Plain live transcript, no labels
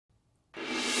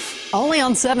Only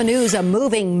on 7 News, a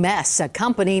moving mess. A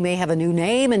company may have a new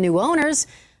name and new owners,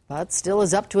 but still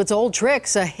is up to its old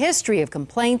tricks. A history of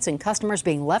complaints and customers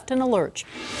being left in a lurch.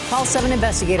 CALL7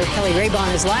 investigator Keli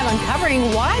Rabon is live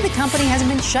uncovering why the company hasn't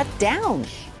been shut down.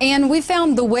 And we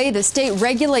found the way the state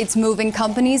regulates moving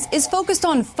companies is focused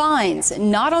on fines,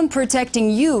 not on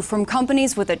protecting you from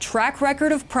companies with a track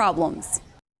record of problems.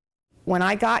 When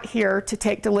I got here to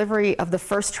take delivery of the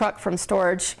first truck from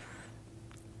storage,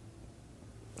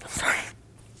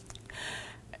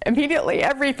 immediately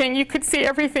you could see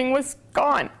everything was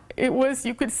gone.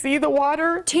 You could see the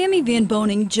water. Tammy Van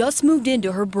Boning just moved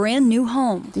into her brand new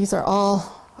home. These are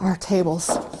all our tables.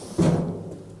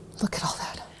 Look at all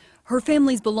that. Her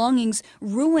family's belongings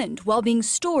ruined while being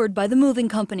stored by the moving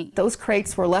company. Those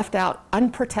crates were left out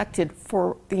unprotected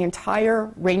for the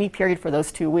entire rainy period for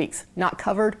those 2 weeks, not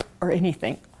covered or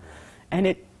anything. And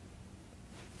it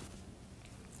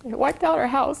wiped out our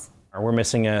house. We're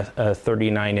missing a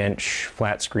 39-inch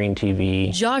flat screen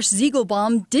TV. Josh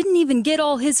Ziegelbaum didn't even get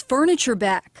all his furniture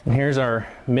back. And here's our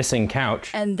missing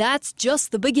couch. And that's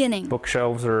just the beginning.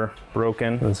 Bookshelves are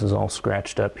broken. This is all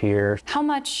scratched up here. How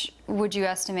much would you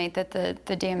estimate that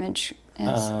the damage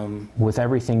is? With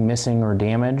everything missing or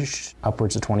damaged,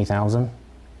 upwards of $20,000.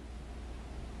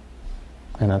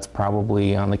 And that's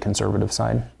probably on the conservative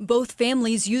side. Both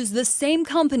families use the same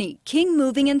company, King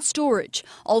Moving and Storage,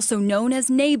 also known as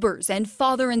neighbors and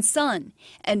father and son,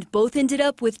 and both ended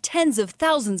up with tens of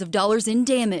thousands of dollars in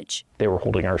damage. They were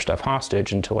holding our stuff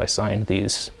hostage until I signed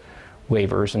these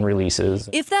waivers and releases.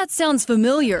 If that sounds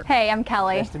familiar. Hey, I'm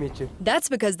Kelly. Nice to meet you. That's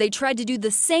because they tried to do the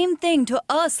same thing to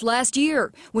us last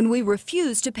year when we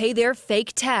refused to pay their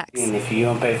fake tax. And if you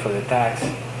don't pay for the tax,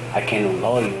 I can't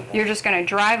unload you. You're just going to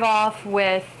drive off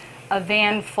with a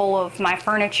van full of my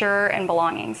furniture and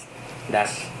belongings.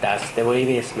 That's the way it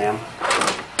is, ma'am.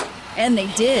 And they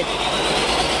did.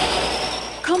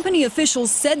 Company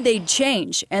officials said they'd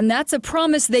change, and that's a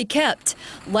promise they kept.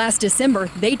 Last December,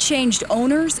 they changed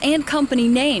owners and company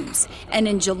names, and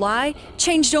in July,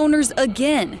 changed owners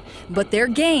again. But their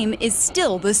game is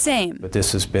still the same. But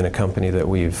this has been a company that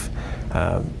we've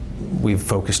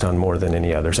focused on more than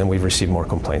any others, and we've received more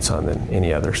complaints on than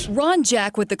any others. Ron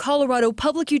Jack with the Colorado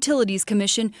Public Utilities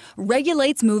Commission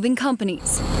regulates moving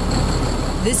companies.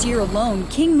 This year alone,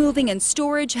 King Moving and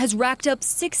Storage has racked up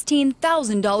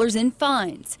 $16,000 in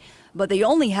fines. But they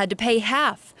only had to pay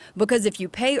half, because if you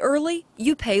pay early,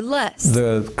 you pay less.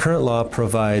 The current law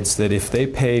provides that if they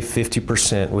pay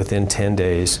 50% within 10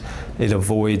 days, it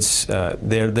avoids,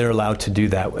 they're allowed to do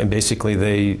that, and basically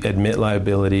they admit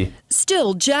liability.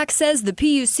 Still, Jack says the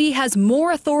PUC has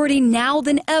more authority now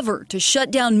than ever to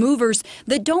shut down movers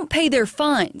that don't pay their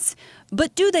fines.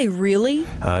 But do they really?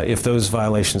 If those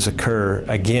violations occur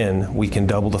again, we can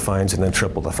double the fines and then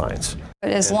triple the fines.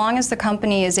 But as long as the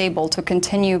company is able to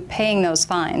continue paying those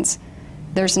fines,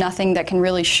 there's nothing that can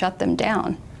really shut them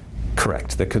down.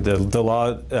 Correct. The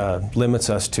law limits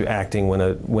us to acting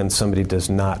when somebody does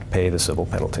not pay the civil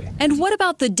penalty. And what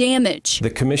about the damage? The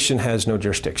commission has no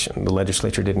jurisdiction. The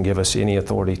legislature didn't give us any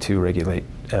authority to regulate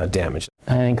damage.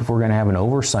 I think if we're going to have an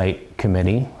oversight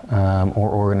committee or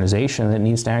organization that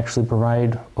needs to actually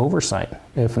provide oversight.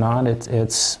 If not,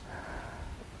 it's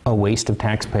a waste of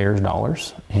taxpayers'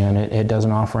 dollars, and it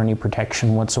doesn't offer any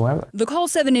protection whatsoever. The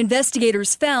CALL7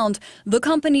 investigators found the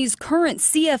company's current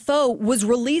CFO was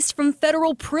released from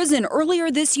federal prison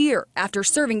earlier this year after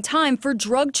serving time for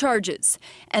drug charges.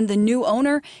 And the new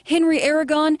owner, Henry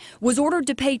Aragon, was ordered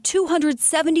to pay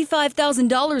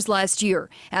 $275,000 last year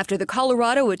after the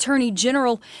Colorado Attorney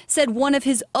General said one of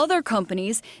his other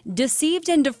companies deceived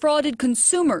and defrauded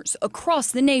consumers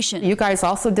across the nation. You guys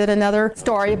also did another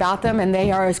story about them, and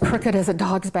they are as crooked as a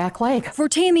dog's back leg. For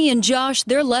Tammy and Josh,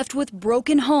 they're left with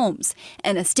broken homes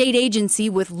and a state agency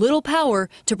with little power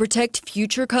to protect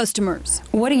future customers.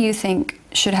 What do you think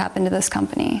should happen to this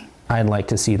company? I'd like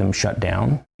to see them shut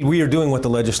down. We are doing what the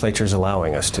legislature is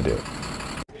allowing us to do.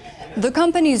 The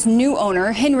company's new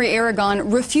owner, Henry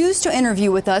Aragon, refused to interview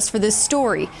with us for this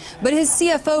story, but his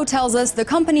CFO tells us the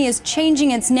company is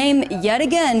changing its name yet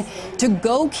again to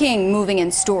Go King Moving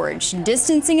and Storage,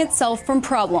 distancing itself from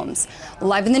problems.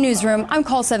 Live in the newsroom, I'm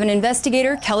CALL7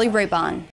 investigator Keli Rabon.